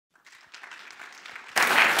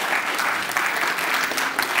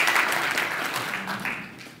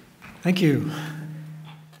Thank you.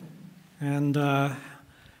 And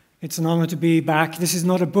it's an honor to be back. This is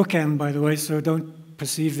not a bookend, by the way, so don't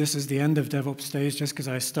perceive this as the end of DevOps Days just because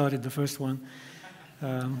I started the first one.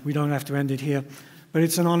 We don't have to end it here. But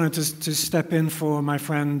it's an honor to step in for my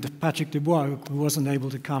friend Patrick Dubois, who wasn't able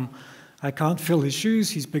to come. I can't fill his shoes,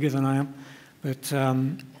 he's bigger than I am, but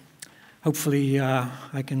hopefully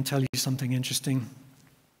I can tell you something interesting.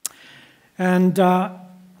 And I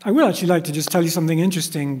would actually like to just tell you something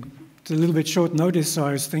interesting. It's a little bit short notice, so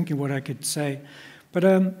I was thinking what I could say. But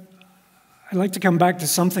I'd like to come back to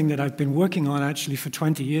something that I've been working on actually for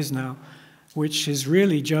 20 years now, which is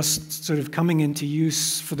really just sort of coming into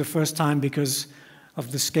use for the first time because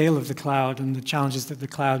of the scale of the cloud and the challenges that the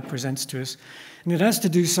cloud presents to us. And it has to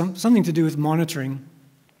do something to do with monitoring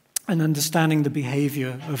and understanding the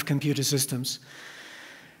behavior of computer systems.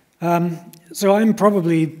 So I'm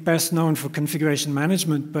probably best known for configuration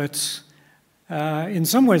management, but in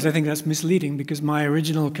some ways I think that's misleading because my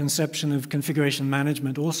original conception of configuration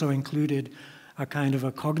management also included a kind of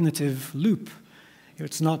a cognitive loop.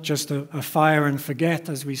 It's not just a fire and forget,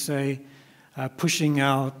 as we say, pushing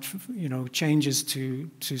out changes to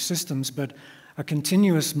systems, but a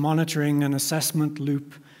continuous monitoring and assessment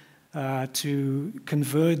loop to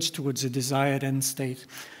converge towards a desired end state.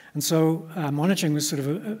 And so monitoring was sort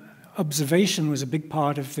of observation was a big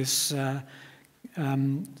part of this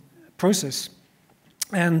process.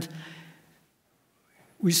 And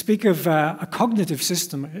we speak of a cognitive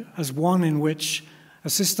system as one in which a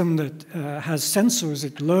system that has sensors,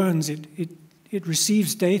 it learns, it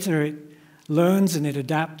receives data, it learns and it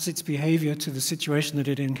adapts its behavior to the situation that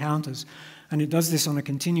it encounters. And it does this on a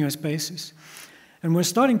continuous basis. And we're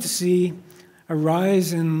starting to see a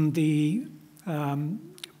rise in the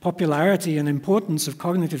popularity and importance of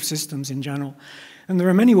cognitive systems in general. And there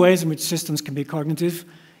are many ways in which systems can be cognitive.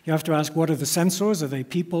 You have to ask, what are the sensors? Are they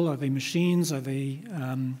people? Are they machines? Are they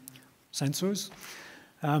sensors?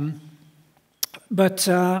 But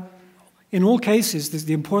in all cases,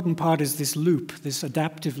 the important part is this loop, this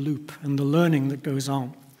adaptive loop, and the learning that goes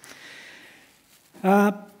on.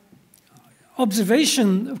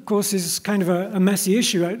 Observation, of course, is kind of a messy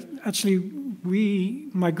issue. Actually,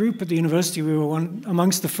 my group at the university, we were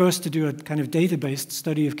amongst the first to do a kind of database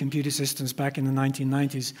study of computer systems back in the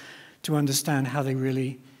 1990s to understand how they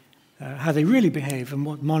really behave and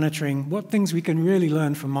what things we can really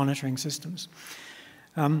learn from monitoring systems.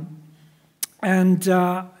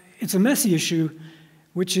 It's a messy issue,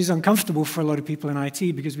 which is uncomfortable for a lot of people in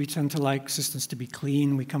IT because we tend to like systems to be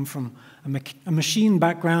clean. We come from a machine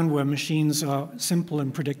background where machines are simple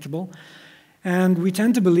and predictable. And we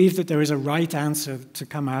tend to believe that there is a right answer to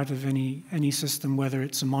come out of any system, whether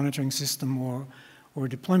it's a monitoring system or a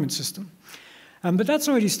deployment system. But that's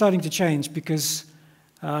already starting to change because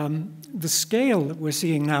the scale that we're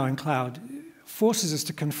seeing now in cloud forces us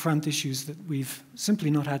to confront issues that we've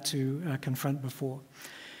simply not had to confront before.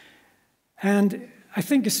 And I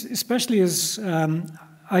think especially as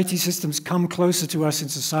IT systems come closer to us in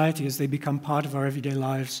society, as they become part of our everyday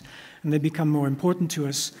lives, and they become more important to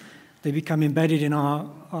us, they become embedded in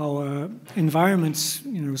our environments,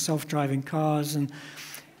 self-driving cars, and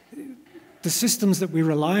the systems that we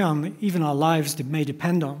rely on, even our lives may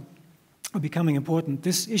depend on, are becoming important.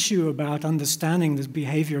 This issue about understanding the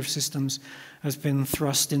behavior of systems has been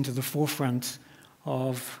thrust into the forefront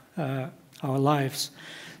of our lives.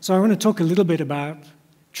 So I want to talk a little bit about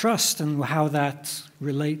trust and how that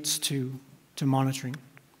relates to monitoring.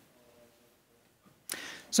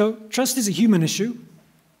 So trust is a human issue.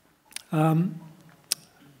 And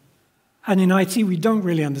in IT, we don't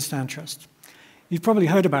really understand trust. You've probably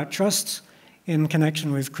heard about trust in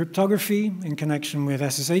connection with cryptography, in connection with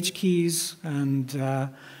SSH keys, and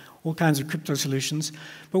all kinds of crypto solutions.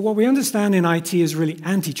 But what we understand in IT is really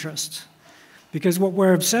antitrust, because what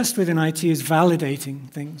we're obsessed with in IT is validating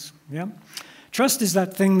things. Yeah? Trust is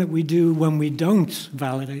that thing that we do when we don't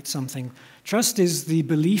validate something. Trust is the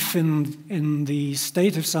belief in the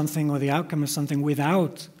state of something or the outcome of something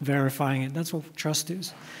without verifying it. That's what trust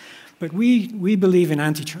is. But we believe in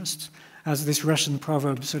antitrust, as this Russian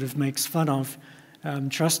proverb sort of makes fun of,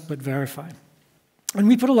 trust but verify. And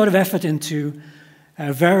we put a lot of effort into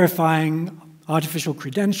verifying artificial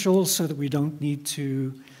credentials so that we don't need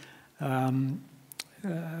to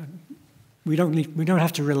we don't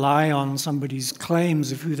have to rely on somebody's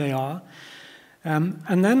claims of who they are.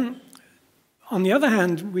 And then, on the other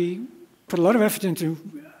hand, we put a lot of effort into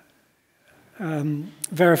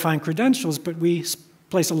verifying credentials, but we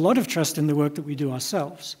place a lot of trust in the work that we do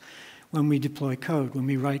ourselves when we deploy code, when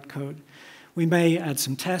we write code. We may add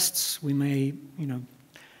some tests, we may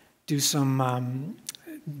do some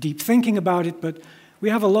deep thinking about it, but we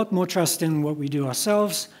have a lot more trust in what we do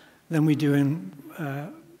ourselves than we do in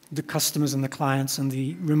the customers and the clients and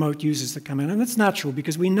the remote users that come in. And it's natural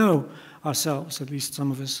because we know ourselves, at least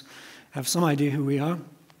some of us have some idea who we are.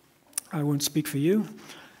 I won't speak for you,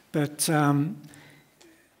 but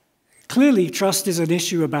clearly trust is an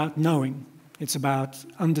issue about knowing. It's about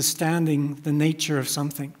understanding the nature of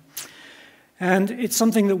something. And it's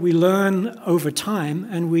something that we learn over time,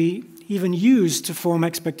 and we even use to form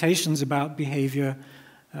expectations about behavior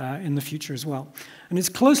in the future as well. And it's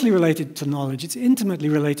closely related to knowledge. It's intimately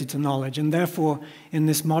related to knowledge, and therefore, in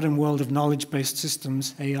this modern world of knowledge-based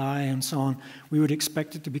systems, AI and so on, we would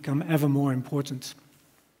expect it to become ever more important.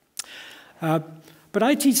 But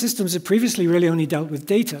IT systems have previously really only dealt with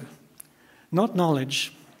data, not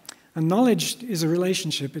knowledge. And knowledge is a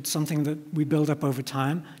relationship. It's something that we build up over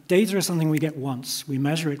time. Data is something we get once. We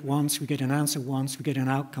measure it once, we get an answer once, we get an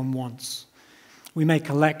outcome once. We may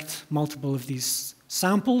collect multiple of these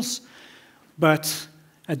samples, but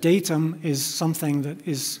a datum is something that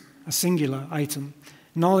is a singular item.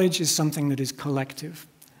 Knowledge is something that is collective,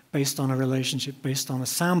 based on a relationship, based on a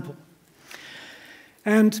sample.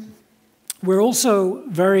 And we're also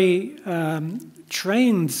very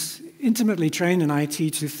intimately trained in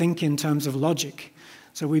IT to think in terms of logic.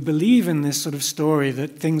 So we believe in this sort of story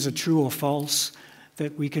that things are true or false,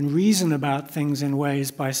 that we can reason about things in ways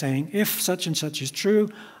by saying, if such and such is true,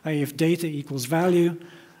 if data equals value,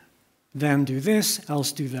 then do this,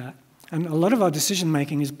 else do that. And a lot of our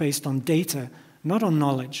decision-making is based on data, not on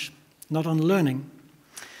knowledge, not on learning.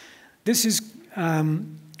 This is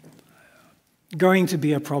going to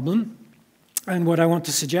be a problem, and what I want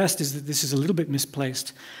to suggest is that this is a little bit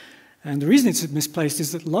misplaced. And the reason it's misplaced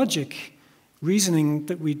is that logic, reasoning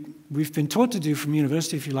that we've been taught to do from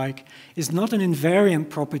university, if you like, is not an invariant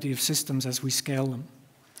property of systems as we scale them.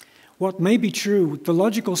 What may be true, the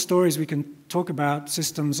logical stories we can talk about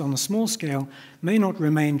systems on a small scale may not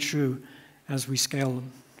remain true as we scale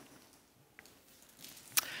them.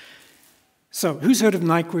 So, who's heard of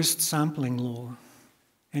Nyquist's sampling law?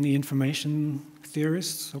 Any information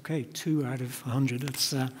theorists? Okay, 2 out of 100.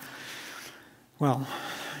 It's, well,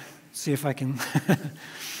 see if I can.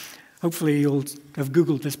 Hopefully you'll have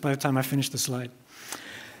Googled this by the time I finish the slide.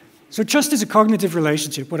 So trust is a cognitive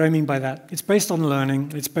relationship. What do I mean by that? It's based on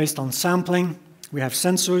learning. It's based on sampling. We have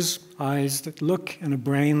sensors, eyes that look, and a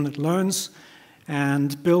brain that learns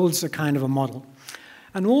and builds a kind of a model.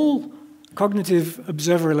 And all cognitive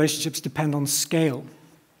observer relationships depend on scale,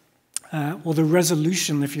 or the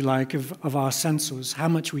resolution, if you like, of our sensors, how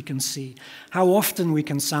much we can see, how often we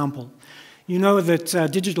can sample. You know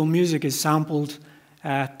that digital music is sampled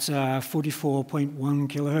at 44.1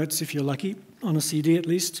 kilohertz, if you're lucky, on a CD at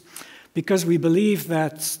least, because we believe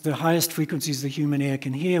that the highest frequencies the human ear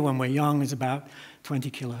can hear when we're young is about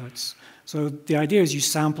 20 kilohertz. So the idea is you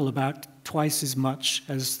sample about twice as much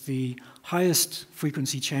as the highest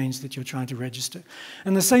frequency change that you're trying to register.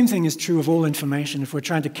 And the same thing is true of all information. If we're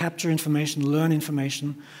trying to capture information, learn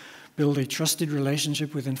information, build a trusted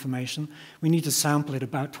relationship with information, we need to sample it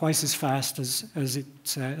about twice as fast as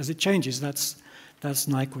it changes. That's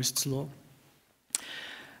Nyquist's law.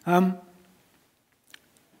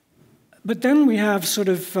 But then we have sort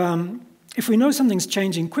of, if we know something's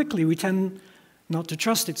changing quickly, we tend not to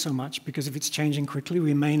trust it so much, because if it's changing quickly,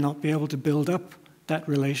 we may not be able to build up that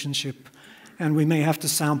relationship, and we may have to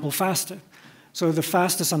sample faster. So the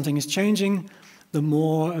faster something is changing, the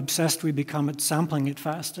more obsessed we become at sampling it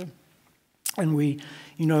faster. And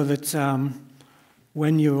you know that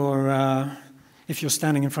when if you're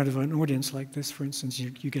standing in front of an audience like this, for instance,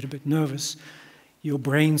 you get a bit nervous, your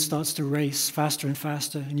brain starts to race faster and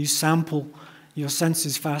faster, and you sample your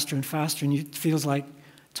senses faster and faster, and it feels like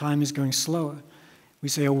time is going slower. We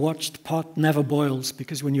say a watched pot never boils,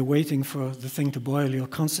 because when you're waiting for the thing to boil, you're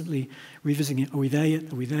constantly revisiting it. Are we there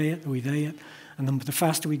yet? Are we there yet? Are we there yet? And then the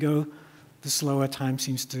faster we go, the slower time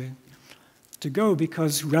seems to go,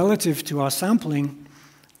 because relative to our sampling,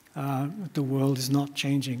 the world is not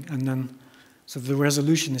changing, and then so the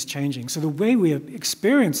resolution is changing. So the way we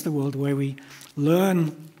experience the world, the way we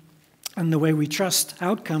learn, and the way we trust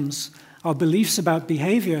outcomes, our beliefs about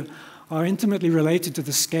behavior, are intimately related to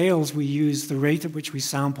the scales we use, the rate at which we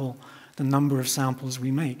sample, the number of samples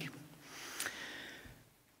we make.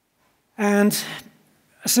 And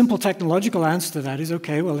a simple technological answer to that is,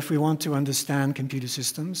 okay, well, if we want to understand computer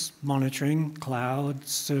systems, monitoring, cloud,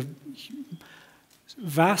 sort of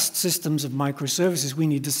vast systems of microservices, we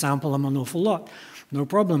need to sample them an awful lot. No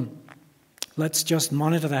problem. Let's just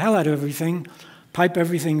monitor the hell out of everything, pipe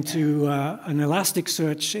everything to an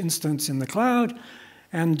Elasticsearch instance in the cloud,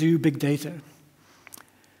 and do big data.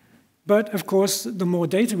 But of course, the more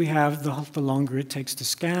data we have, the longer it takes to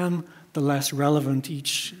scan, the less relevant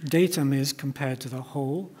each datum is compared to the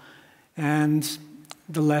whole, and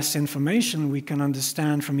the less information we can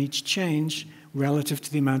understand from each change relative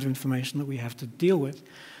to the amount of information that we have to deal with.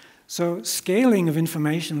 So scaling of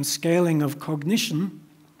information, scaling of cognition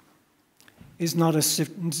is not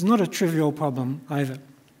a trivial problem either.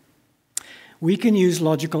 We can use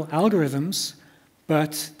logical algorithms,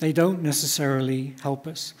 but they don't necessarily help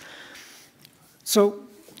us. So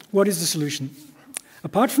what is the solution?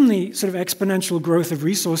 Apart from the sort of exponential growth of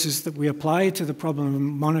resources that we apply to the problem of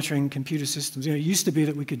monitoring computer systems, it used to be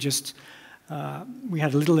that we could just, we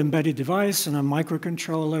had a little embedded device and a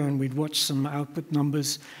microcontroller and we'd watch some output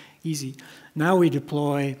numbers, easy. Now we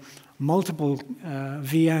deploy multiple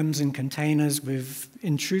VMs and containers with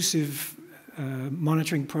intrusive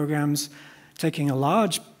monitoring programs, taking a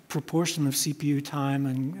large proportion of CPU time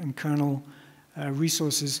and kernel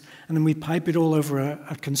resources, and then we pipe it all over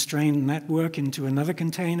a constrained network into another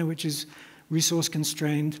container which is resource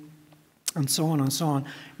constrained, and so on and so on.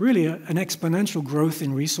 Really an exponential growth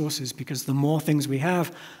in resources, because the more things we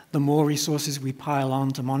have, the more resources we pile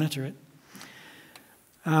on to monitor it.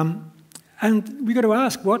 And we've got to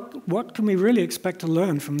ask, what can we really expect to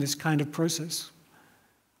learn from this kind of process?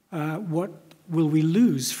 What will we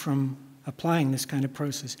lose from applying this kind of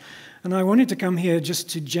process? And I wanted to come here just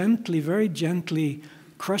to gently, very gently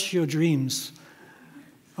crush your dreams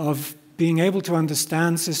of being able to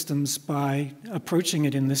understand systems by approaching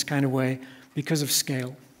it in this kind of way because of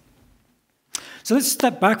scale. So let's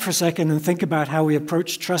step back for a second and think about how we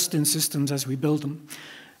approach trust in systems as we build them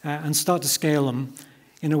and start to scale them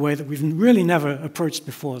in a way that we've really never approached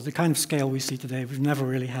before. The kind of scale we see today, we've never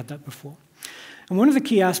really had that before. And one of the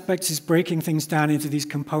key aspects is breaking things down into these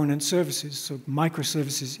component services, so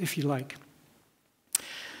microservices, if you like.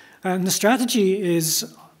 And the strategy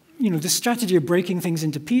is, this strategy of breaking things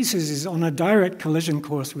into pieces is on a direct collision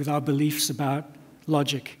course with our beliefs about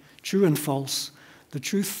logic, true and false, the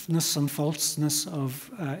truthness and falseness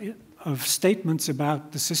of statements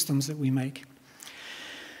about the systems that we make.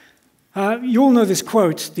 You all know this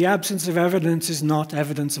quote, "The absence of evidence is not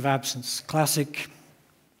evidence of absence." Classic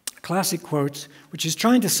quote, which is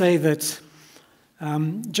trying to say that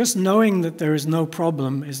just knowing that there is no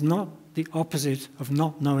problem is not the opposite of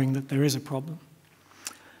not knowing that there is a problem.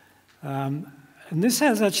 And this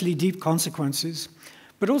has actually deep consequences.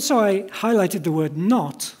 But also I highlighted the word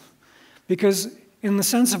not, because in the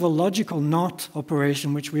sense of a logical not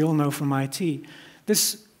operation, which we all know from IT,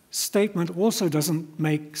 this statement also doesn't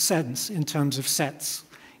make sense in terms of sets,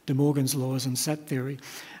 De Morgan's laws and set theory.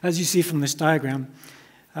 As you see from this diagram,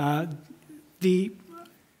 the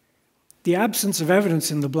absence of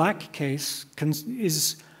evidence in the black case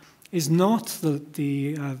is not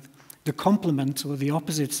the complement or the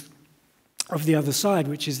opposite of the other side,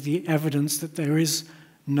 which is the evidence that there is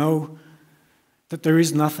nothing,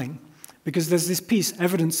 because there's this piece,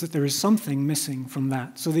 evidence that there is something missing from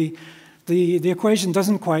that. So the equation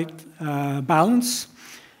doesn't quite balance,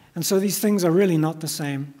 and so these things are really not the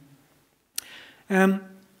same.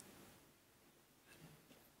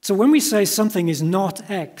 So when we say something is not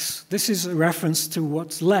X, this is a reference to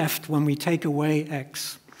what's left when we take away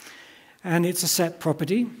X. And it's a set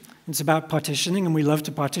property. It's about partitioning, and we love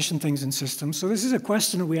to partition things in systems. So this is a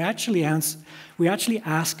question that we actually ask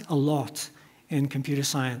a lot in computer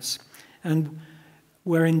science. And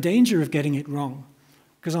we're in danger of getting it wrong,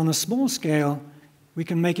 because on a small scale, we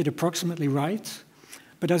can make it approximately right.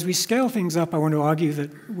 But as we scale things up, I want to argue that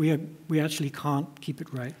we actually can't keep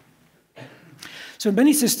it right. So in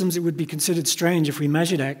many systems, it would be considered strange if we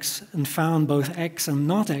measured X and found both X and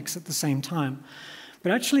not X at the same time.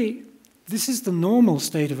 But actually, this is the normal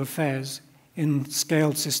state of affairs in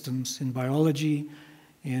scaled systems, in biology,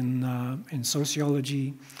 in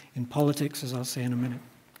sociology, in politics, as I'll say in a minute.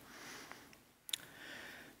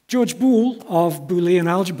 George Boole, of Boolean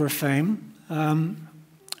algebra fame,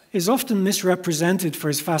 is often misrepresented for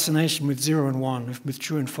his fascination with 0 and 1, with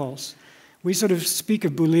true and false. We sort of speak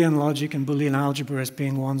of Boolean logic and Boolean algebra as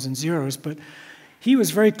being 1s and 0s, but he was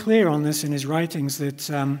very clear on this in his writings, that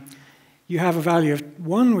you have a value of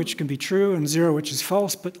 1 which can be true and 0 which is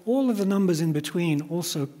false, but all of the numbers in between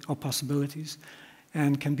also are possibilities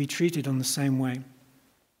and can be treated on the same way,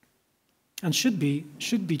 and should be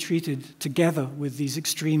treated together with these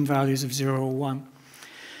extreme values of 0 or 1.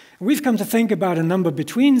 We've come to think about a number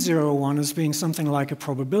between 0 or 1 as being something like a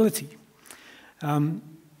probability.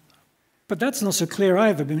 But that's not so clear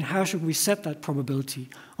either. I mean, how should we set that probability?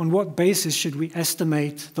 On what basis should we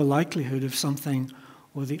estimate the likelihood of something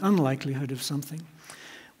or the unlikelihood of something?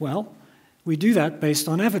 Well, We do that based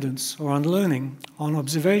on evidence or on learning, on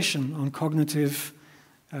observation, on cognitive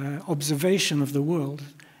observation of the world,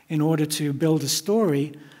 in order to build a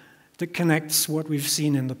story that connects what we've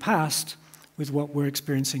seen in the past with what we're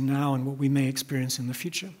experiencing now and what we may experience in the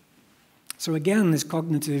future. So again, this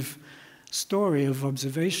cognitive story of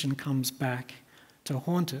observation comes back to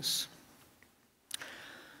haunt us.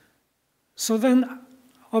 So then,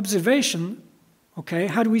 observation, okay,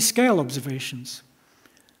 how do we scale observations?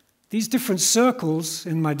 These different circles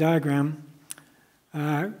in my diagram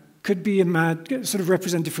could be sort of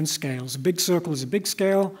represent different scales. A big circle is a big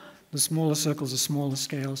scale, the smaller circles are smaller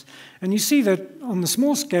scales. And you see that on the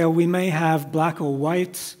small scale, we may have black or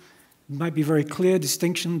white. It might be very clear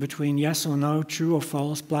distinction between yes or no, true or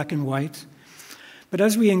false, black and white. But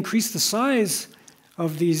as we increase the size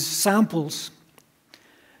of these samples,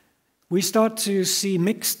 we start to see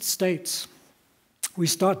mixed states. We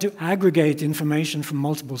start to aggregate information from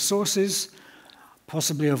multiple sources,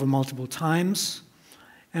 possibly over multiple times,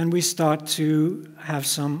 and we start to have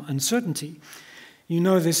some uncertainty. You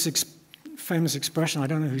know this famous expression, I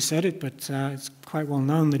don't know who said it, but it's quite well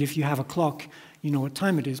known that if you have a clock, you know what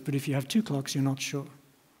time it is, but if you have two clocks, you're not sure.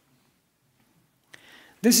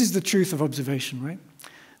 This is the truth of observation, right?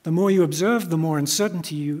 The more you observe, the more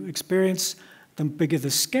uncertainty you experience, the bigger the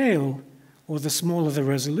scale, or the smaller the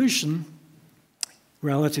resolution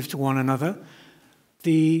relative to one another,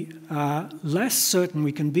 the less certain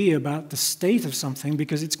we can be about the state of something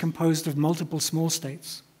because it's composed of multiple small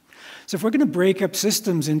states. So if we're going to break up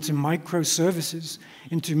systems into microservices,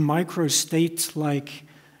 into micro-state-like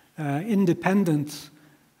independent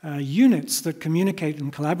units that communicate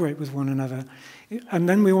and collaborate with one another, and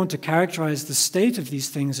then we want to characterize the state of these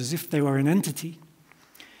things as if they were an entity,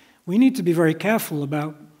 we need to be very careful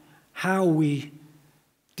about how we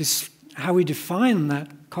define that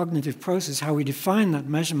cognitive process, how we define that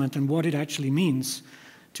measurement, and what it actually means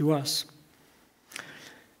to us.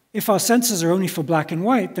 If our senses are only for black and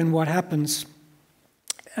white, then what happens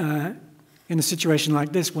in a situation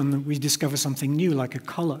like this when we discover something new, like a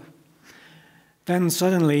color? Then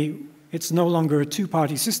suddenly it's no longer a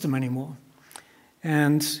two-party system anymore.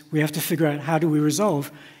 And we have to figure out, how do we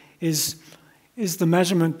resolve? Is the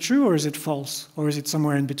measurement true, or is it false? Or is it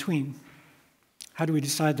somewhere in between? How do we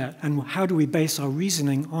decide that? And how do we base our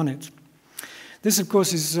reasoning on it? This, of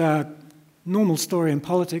course, is a normal story in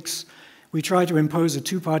politics. We try to impose a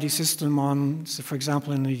two-party system on, so for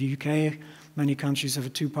example, in the UK, many countries have a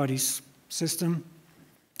two-party system.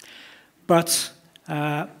 But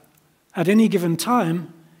at any given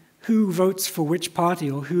time, who votes for which party,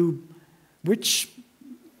 or which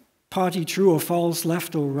party, true or false,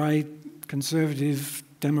 left or right, conservative,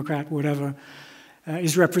 Democrat, whatever,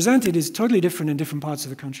 is represented is totally different in different parts of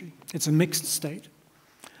the country. It's a mixed state.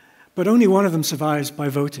 But only one of them survives by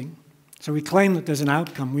voting. So we claim that there's an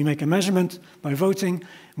outcome. We make a measurement by voting,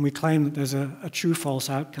 and we claim that there's a true-false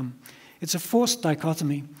outcome. It's a forced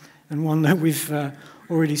dichotomy, and one that we've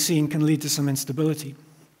already seen can lead to some instability.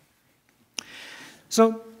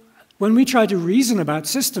 So when we try to reason about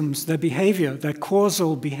systems, their behavior, their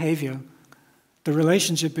causal behavior, the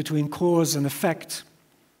relationship between cause and effect,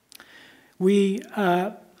 and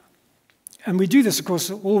we do this, of course,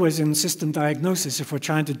 always in system diagnosis if we're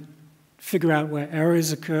trying to figure out where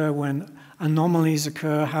errors occur, when anomalies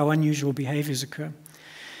occur, how unusual behaviors occur.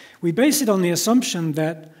 We base it on the assumption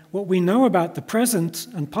that what we know about the present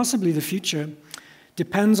and possibly the future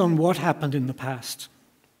depends on what happened in the past.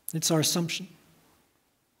 It's our assumption.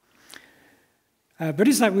 But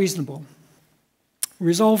is that reasonable?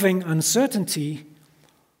 Resolving uncertainty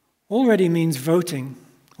already means voting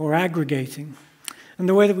or aggregating. And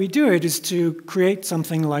the way that we do it is to create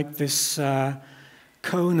something like this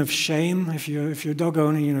cone of shame. If you're a dog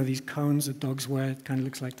owner, you know these cones that dogs wear. It kind of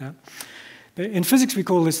looks like that. But in physics, we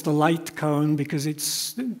call this the light cone because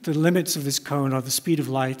the limits of this cone are the speed of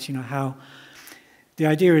light. You know how the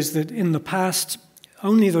idea is that in the past,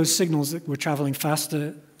 only those signals that were traveling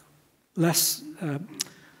faster, less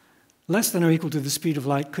than or equal to the speed of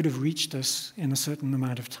light, could have reached us in a certain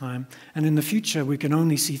amount of time. And in the future, we can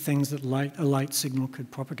only see things that a light signal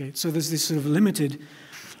could propagate. So there's this sort of limited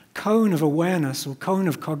cone of awareness or cone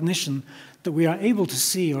of cognition that we are able to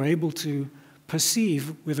see or able to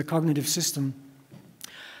perceive with a cognitive system,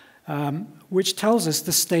 which tells us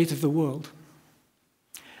the state of the world.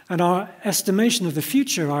 And our estimation of the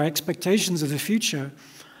future, our expectations of the future,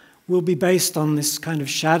 will be based on this kind of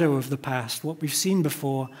shadow of the past, what we've seen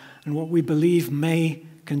before, and what we believe may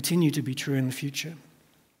continue to be true in the future.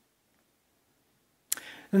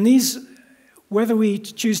 And these, whether we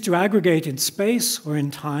choose to aggregate in space or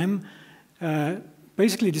in time,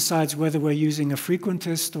 basically decides whether we're using a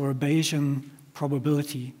frequentist or a Bayesian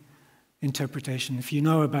probability interpretation. If you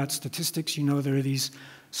know about statistics, you know there are these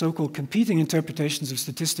so-called competing interpretations of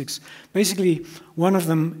statistics. Basically, one of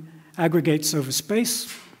them aggregates over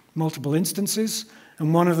space, multiple instances,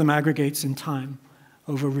 and one of them aggregates in time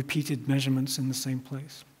over repeated measurements in the same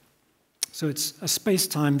place. So it's a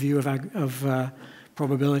space-time view of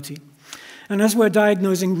probability. And as we're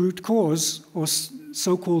diagnosing root cause, or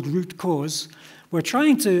so-called root cause, we're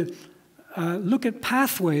trying to look at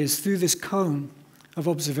pathways through this cone of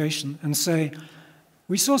observation and say,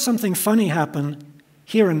 we saw something funny happen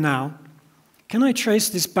here and now. Can I trace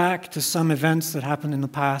this back to some events that happened in the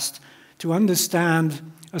past to understand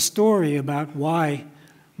a story about why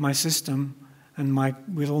my system and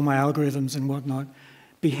with all my algorithms and whatnot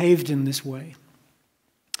behaved in this way?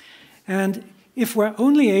 And if we're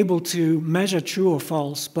only able to measure true or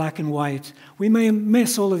false, black and white, we may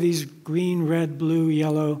miss all of these green, red, blue,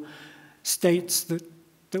 yellow states that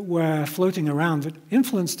were floating around that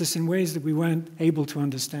influenced us in ways that we weren't able to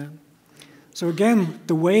understand. So again,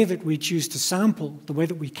 the way that we choose to sample, the way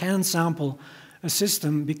that we can sample a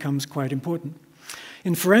system becomes quite important.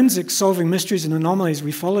 In forensics, solving mysteries and anomalies,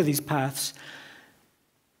 we follow these paths.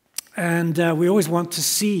 And we always want to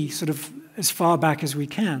see sort of as far back as we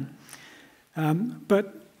can.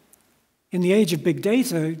 But in the age of big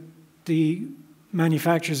data, the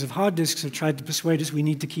manufacturers of hard disks have tried to persuade us we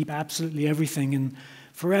need to keep absolutely everything in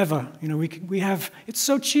forever. You know, it's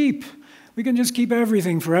so cheap. We can just keep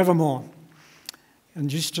everything forevermore. And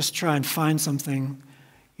just try and find something,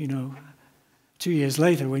 2 years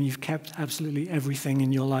later when you've kept absolutely everything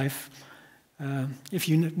in your life. If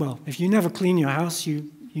you never clean your house,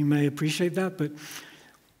 you may appreciate that, but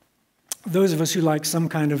those of us who like some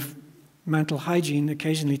kind of mental hygiene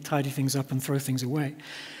occasionally tidy things up and throw things away.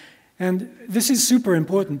 And this is super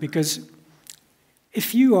important because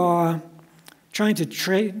if you are trying to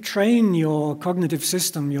train your cognitive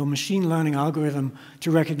system, your machine learning algorithm to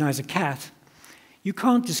recognize a cat, you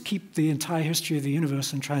can't just keep the entire history of the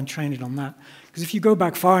universe and try and train it on that. Because if you go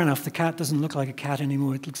back far enough, the cat doesn't look like a cat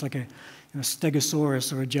anymore. It looks like a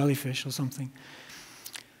stegosaurus or a jellyfish or something.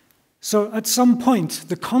 So at some point,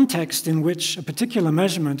 the context in which a particular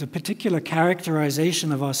measurement, a particular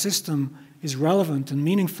characterization of our system is relevant and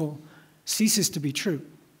meaningful ceases to be true.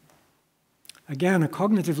 Again, a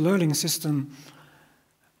cognitive learning system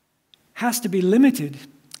has to be limited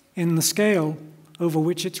in the scale over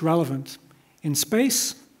which it's relevant, in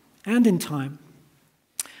space and in time.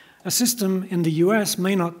 A system in the US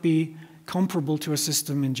may not be comparable to a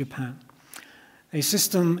system in Japan. A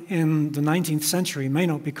system in the 19th century may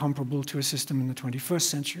not be comparable to a system in the 21st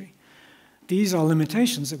century. These are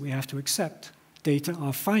limitations that we have to accept. Data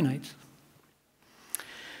are finite.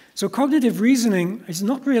 So cognitive reasoning is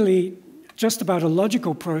not really just about a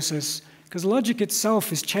logical process, because logic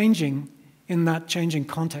itself is changing in that changing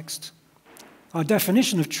context. Our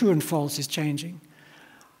definition of true and false is changing.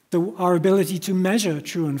 Our ability to measure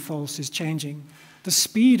true and false is changing. The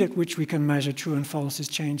speed at which we can measure true and false is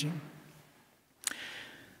changing.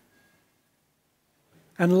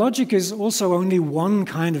 And logic is also only one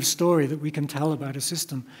kind of story that we can tell about a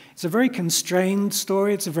system. It's a very constrained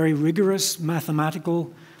story. It's a very rigorous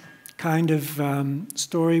mathematical kind of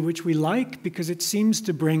story which we like because it seems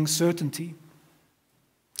to bring certainty.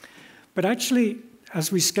 But actually,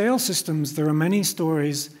 as we scale systems, there are many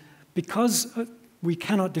stories. Because we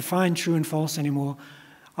cannot define true and false anymore,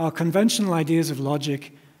 our conventional ideas of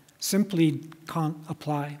logic simply can't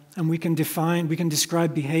apply. And we can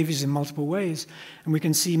describe behaviors in multiple ways, and we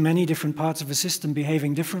can see many different parts of a system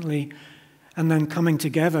behaving differently and then coming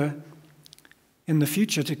together in the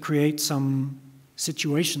future to create some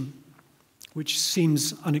situation which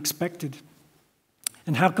seems unexpected.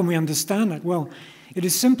 And how can we understand that? Well, it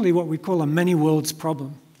is simply what we call a many worlds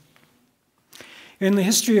problem. In the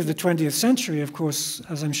history of the 20th century, of course,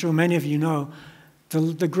 as I'm sure many of you know,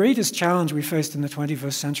 the greatest challenge we faced in the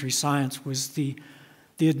 21st century science was the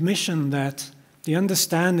admission that the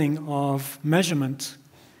understanding of measurement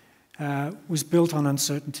was built on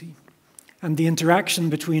uncertainty. And the interaction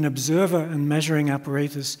between observer and measuring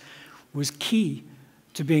apparatus was key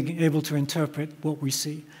to being able to interpret what we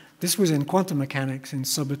see. This was in quantum mechanics, in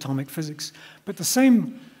subatomic physics. But the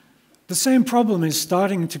same problem is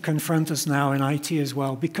starting to confront us now in IT as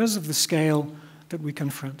well because of the scale that we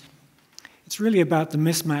confront. It's really about the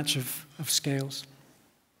mismatch of scales.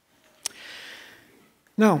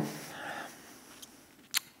 Now,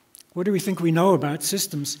 what do we think we know about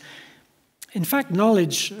systems? In fact,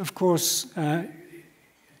 knowledge, of course,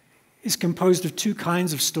 is composed of two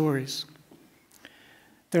kinds of stories.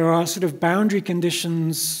 There are sort of boundary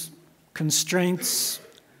conditions constraints,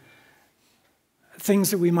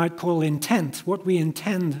 things that we might call intent, what we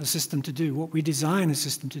intend a system to do, what we design a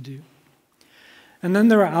system to do. And then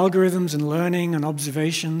there are algorithms and learning and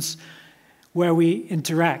observations where we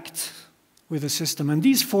interact with a system. And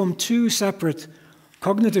these form two separate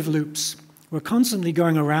cognitive loops. We're constantly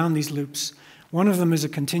going around these loops. One of them is a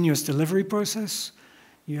continuous delivery process.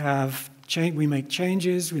 We make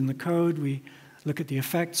changes in the code, we look at the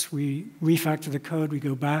effects, we refactor the code, we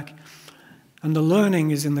go back. And the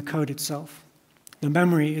learning is in the code itself. The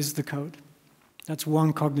memory is the code. That's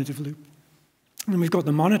one cognitive loop. And we've got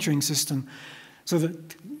the monitoring system, so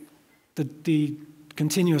that the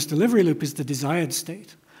continuous delivery loop is the desired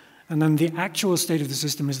state. And then the actual state of the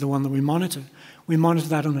system is the one that we monitor. We monitor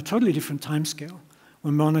that on a totally different timescale.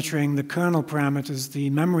 We're monitoring the kernel parameters, the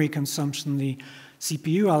memory consumption, the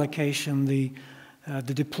CPU allocation, the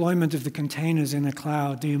deployment of the containers in a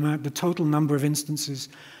cloud, the total number of instances,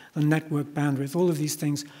 the network bandwidth, all of these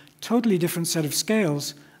things. Totally different set of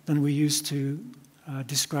scales than we use to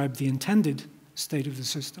describe the intended state of the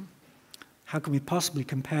system. How can we possibly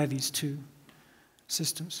compare these two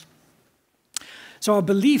systems? So our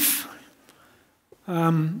belief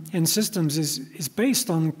in systems is based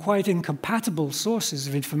on quite incompatible sources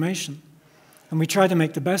of information, and we try to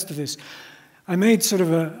make the best of this. I made sort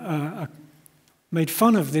of made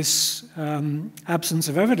fun of this absence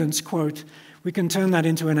of evidence quote. We can turn that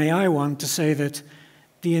into an AI one to say that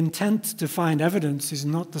the intent to find evidence is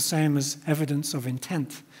not the same as evidence of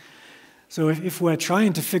intent. So if we're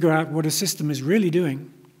trying to figure out what a system is really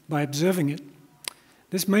doing by observing it,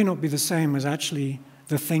 this may not be the same as actually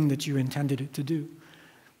the thing that you intended it to do.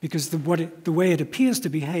 Because the way it appears to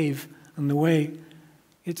behave and the way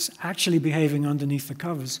it's actually behaving underneath the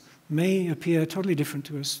covers may appear totally different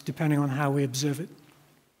to us depending on how we observe it.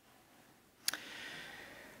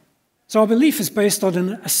 So our belief is based on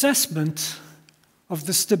an assessment of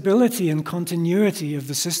the stability and continuity of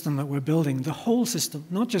the system that we're building, the whole system,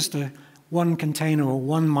 not just one container or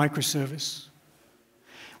one microservice.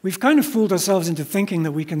 We've kind of fooled ourselves into thinking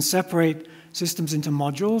that we can separate systems into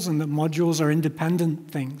modules and that modules are independent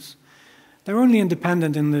things. They're only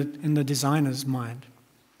independent in the designer's mind.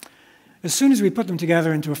 As soon as we put them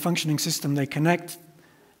together into a functioning system, they connect,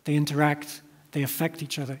 they interact, they affect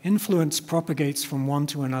each other. Influence propagates from one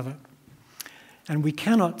to another. And we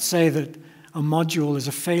cannot say that a module is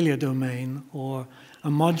a failure domain or a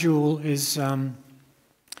module is a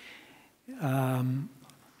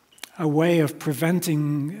way of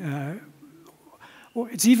preventing, or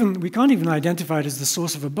we can't even identify it as the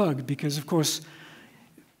source of a bug because, of course,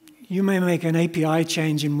 you may make an API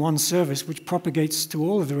change in one service which propagates to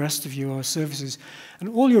all of the rest of your services. And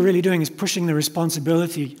all you're really doing is pushing the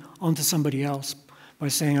responsibility onto somebody else by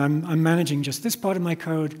saying, I'm managing just this part of my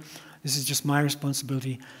code, this is just my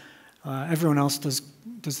responsibility. Everyone else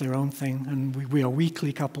does their own thing, and we are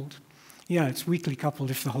weakly coupled. Yeah, it's weakly coupled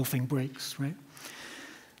if the whole thing breaks, right?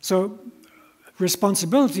 So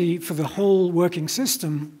responsibility for the whole working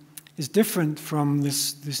system is different from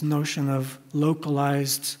this notion of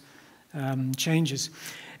localized changes.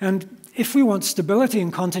 And if we want stability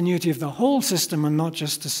and continuity of the whole system and not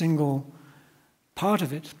just a single part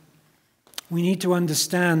of it, we need to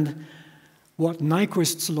understand what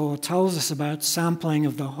Nyquist's law tells us about sampling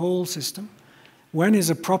of the whole system. When is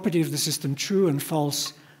a property of the system true and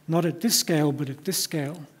false, not at this scale, but at this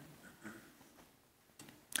scale?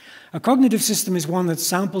 A cognitive system is one that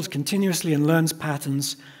samples continuously and learns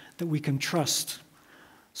patterns that we can trust.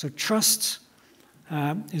 So trust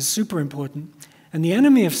is super important. And the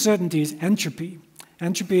enemy of certainty is entropy.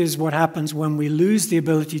 Entropy is what happens when we lose the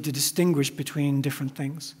ability to distinguish between different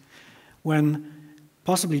things, when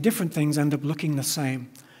possibly different things end up looking the same.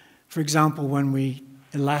 For example, when we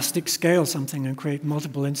elastic scale something and create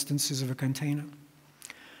multiple instances of a container.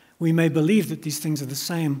 We may believe that these things are the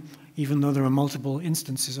same, even though there are multiple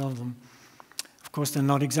instances of them. Of course, they're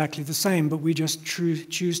not exactly the same, but we just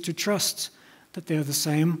choose to trust that they're the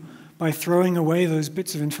same by throwing away those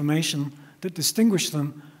bits of information that distinguish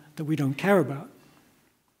them that we don't care about.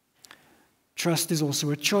 Trust is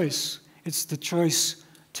also a choice. It's the choice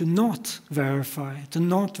to not verify, to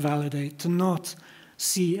not validate, to not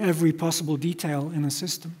see every possible detail in a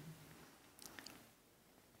system.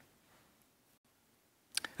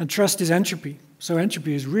 And trust is entropy. So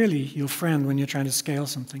entropy is really your friend when you're trying to scale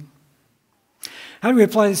something. How do we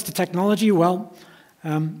apply this to technology? Well,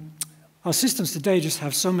 our systems today just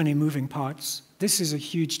have so many moving parts. This is a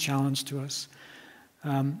huge challenge to us.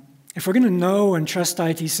 If we're going to know and trust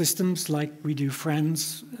IT systems like we do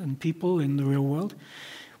friends and people in the real world,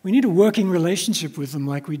 we need a working relationship with them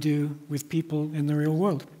like we do with people in the real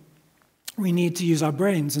world. we need to use our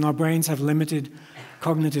brains, and our brains have limited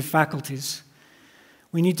cognitive faculties.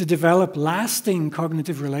 We need to develop lasting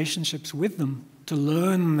cognitive relationships with them to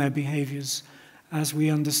learn their behaviors as we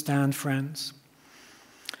understand friends.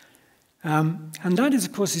 And that,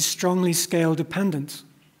 of course, is strongly scale-dependent.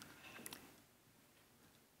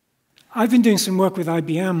 I've been doing some work with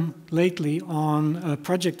IBM lately on a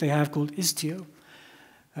project they have called Istio.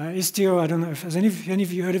 Istio, I don't know, has any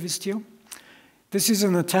of you heard of Istio? This is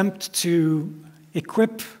an attempt to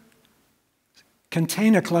equip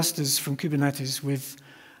container clusters from Kubernetes with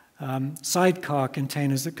sidecar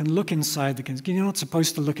containers that can look inside the containers. You're not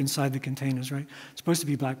supposed to look inside the containers, right? It's supposed to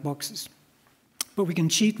be black boxes. But we can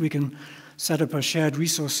cheat, we can set up a shared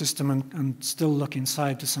resource system and still look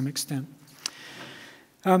inside to some extent.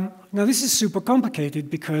 Now this is super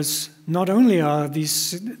complicated because not only are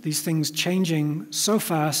these things changing so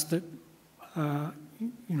fast that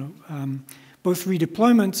both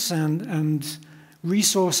redeployments and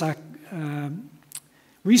resource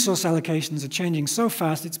allocations are changing so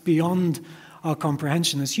fast it's beyond our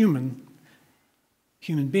comprehension as human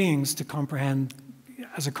beings to comprehend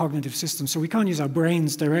as a cognitive system. So we can't use our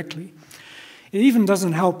brains directly. It even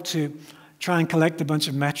doesn't help to try and collect a bunch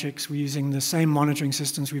of metrics. We're using the same monitoring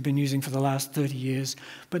systems we've been using for the last 30 years,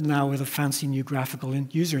 but now with a fancy new graphical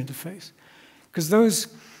user interface. Because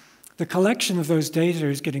the collection of those data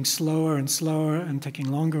is getting slower and slower and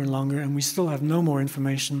taking longer and longer, and we still have no more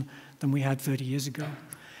information than we had 30 years ago.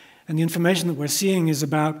 And the information that we're seeing is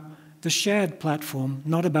about the shared platform,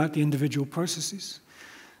 not about the individual processes.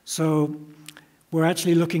 So we're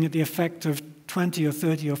actually looking at the effect of 20 or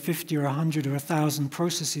 30 or 50 or 100 or 1,000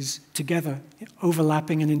 processes together,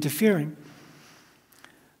 overlapping and interfering.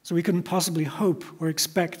 So we couldn't possibly hope or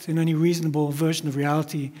expect in any reasonable version of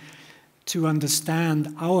reality to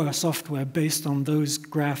understand our software based on those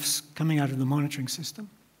graphs coming out of the monitoring system.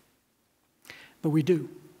 But we do.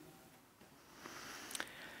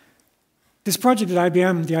 This project at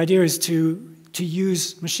IBM, the idea is to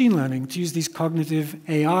use machine learning, to use these cognitive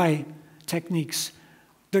AI techniques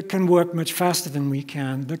that can work much faster than we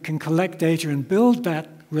can, that can collect data and build that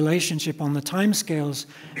relationship on the time scales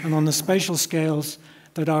and on the spatial scales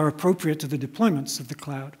that are appropriate to the deployments of the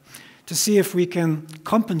cloud, to see if we can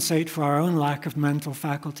compensate for our own lack of mental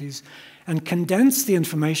faculties and condense the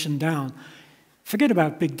information down. Forget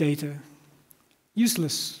about big data.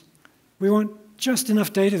 Useless. We want just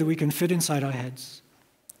enough data that we can fit inside our heads.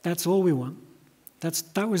 That's all we want.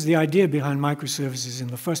 That was the idea behind microservices in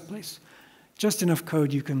the first place. Just enough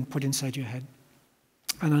code you can put inside your head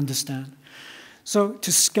and understand. So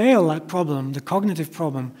to scale that problem, the cognitive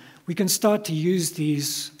problem, we can start to use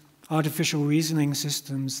these artificial reasoning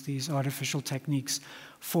systems, these artificial techniques,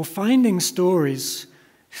 for finding stories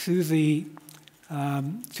through the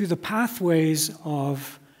pathways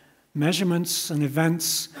of measurements and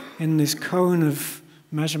events in this cone of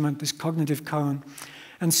measurement, this cognitive cone,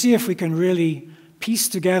 and see if we can really piece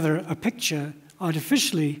together a picture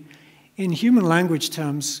artificially in human language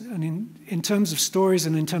terms and in terms of stories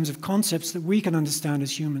and in terms of concepts that we can understand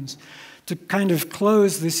as humans, to kind of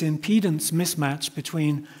close this impedance mismatch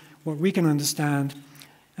between what we can understand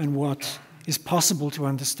and what is possible to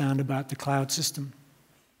understand about the cloud system.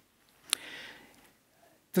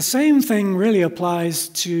 The same thing really applies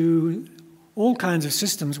to all kinds of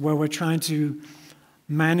systems where we're trying to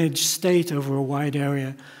manage state over a wide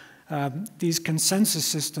area. These consensus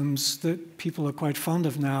systems that people are quite fond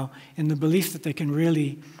of now, in the belief that they can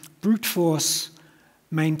really brute force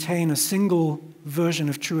maintain a single version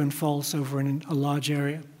of true and false over a large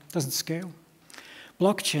area. Doesn't scale.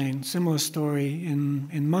 Blockchain, similar story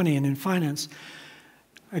in money and in finance.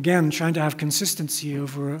 Again, trying to have consistency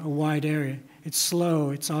over a wide area. It's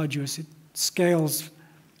slow, it's arduous, it scales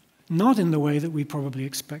not in the way that we probably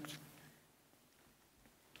expect.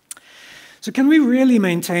 So can we really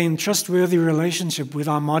maintain trustworthy relationship with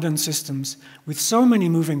our modern systems with so many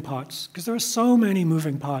moving parts? Because there are so many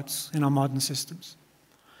moving parts in our modern systems.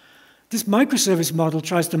 This microservice model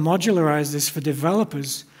tries to modularize this for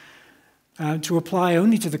developers to apply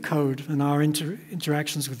only to the code and our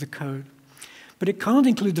interactions with the code. But it can't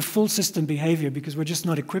include the full system behavior because we're just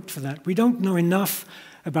not equipped for that. We don't know enough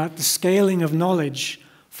about the scaling of knowledge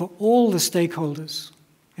for all the stakeholders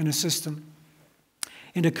in a system,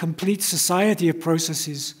 in a complete society of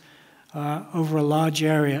processes over a large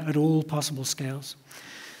area at all possible scales.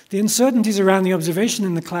 The uncertainties around the observation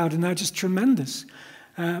in the cloud are now just tremendous.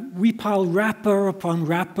 We pile wrapper upon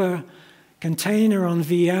wrapper, container on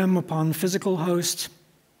VM upon physical host,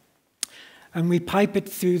 and we pipe it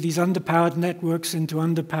through these underpowered networks into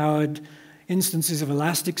underpowered instances of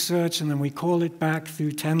Elasticsearch, and then we call it back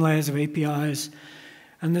through 10 layers of APIs.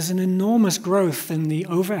 And there's an enormous growth in the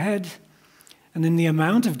overhead and in the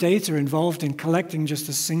amount of data involved in collecting just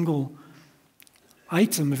a single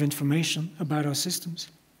item of information about our systems.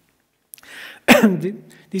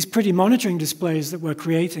 These pretty monitoring displays that we're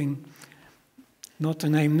creating, not to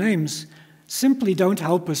name names, simply don't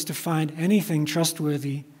help us to find anything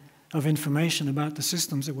trustworthy of information about the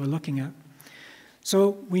systems that we're looking at.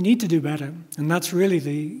 So we need to do better, and that's really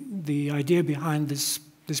the idea behind this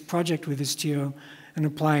project with Istio and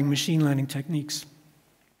applying machine learning techniques.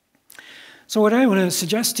 So what I want to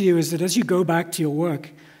suggest to you is that as you go back to your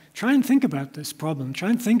work, try and think about this problem, try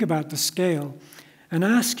and think about the scale, and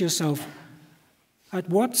ask yourself, at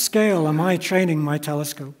what scale am I training my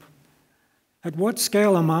telescope? At what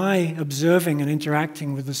scale am I observing and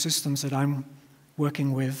interacting with the systems that I'm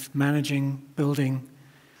working with, managing, building?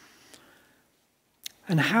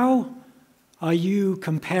 And how are you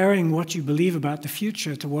comparing what you believe about the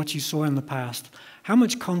future to what you saw in the past? How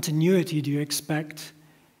much continuity do you expect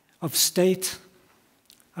of state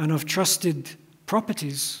and of trusted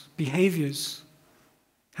properties, behaviors?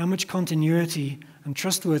 How much continuity and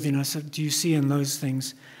trustworthiness do you see in those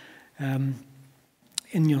things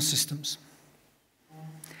in your systems?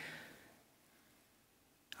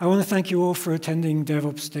 I want to thank you all for attending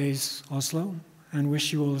DevOps Days Oslo and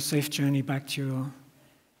wish you all a safe journey back to your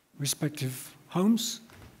respective homes.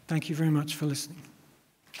 Thank you very much for listening.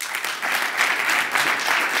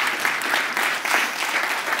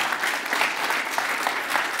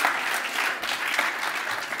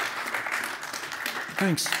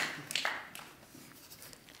 Thanks.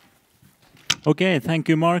 Okay, thank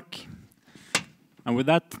you, Mark. And with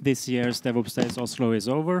that, this year's DevOps Days Oslo is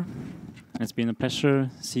over. It's been a pleasure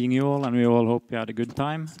seeing you all, and we all hope you had a good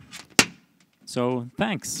time. So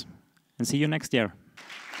thanks, and see you next year.